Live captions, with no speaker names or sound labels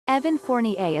Evan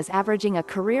Fournier is averaging a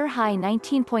career-high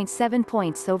 19.7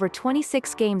 points over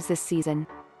 26 games this season.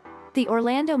 The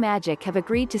Orlando Magic have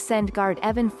agreed to send guard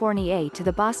Evan Fournier to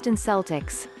the Boston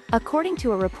Celtics, according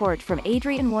to a report from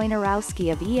Adrian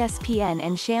Wojnarowski of ESPN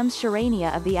and Shams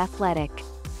Charania of The Athletic.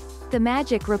 The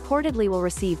Magic reportedly will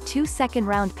receive 2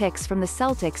 second-round picks from the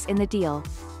Celtics in the deal.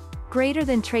 Greater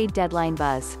than trade deadline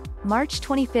buzz. March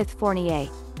 25 Fournier,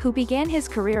 who began his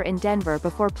career in Denver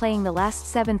before playing the last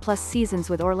 7+ seasons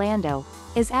with Orlando,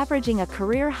 is averaging a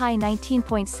career-high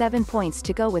 19.7 points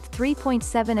to go with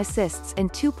 3.7 assists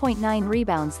and 2.9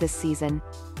 rebounds this season.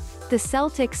 The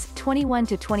Celtics,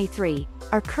 21-23,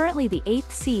 are currently the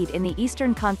 8th seed in the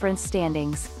Eastern Conference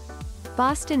standings.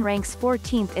 Boston ranks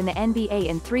 14th in the NBA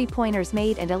in three-pointers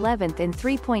made and 11th in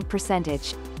three-point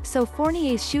percentage, so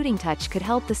Fournier's shooting touch could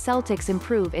help the Celtics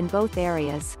improve in both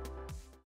areas.